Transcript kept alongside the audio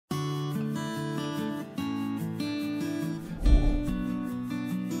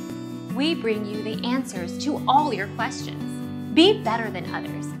we bring you the answers to all your questions. Be better than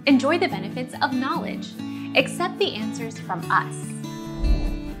others. Enjoy the benefits of knowledge. Accept the answers from us.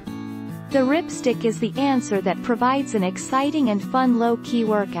 The Ripstik is the answer that provides an exciting and fun low-key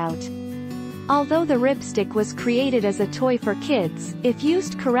workout. Although the Ripstik was created as a toy for kids, if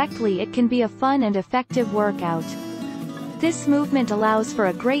used correctly it can be a fun and effective workout. This movement allows for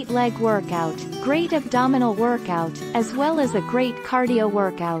a great leg workout, great abdominal workout, as well as a great cardio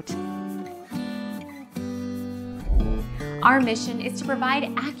workout. Our mission is to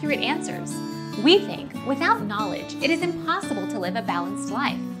provide accurate answers. We think without knowledge, it is impossible to live a balanced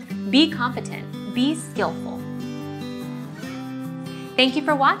life. Be competent, be skillful. Thank you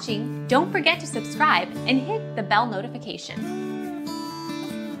for watching. Don't forget to subscribe and hit the bell notification.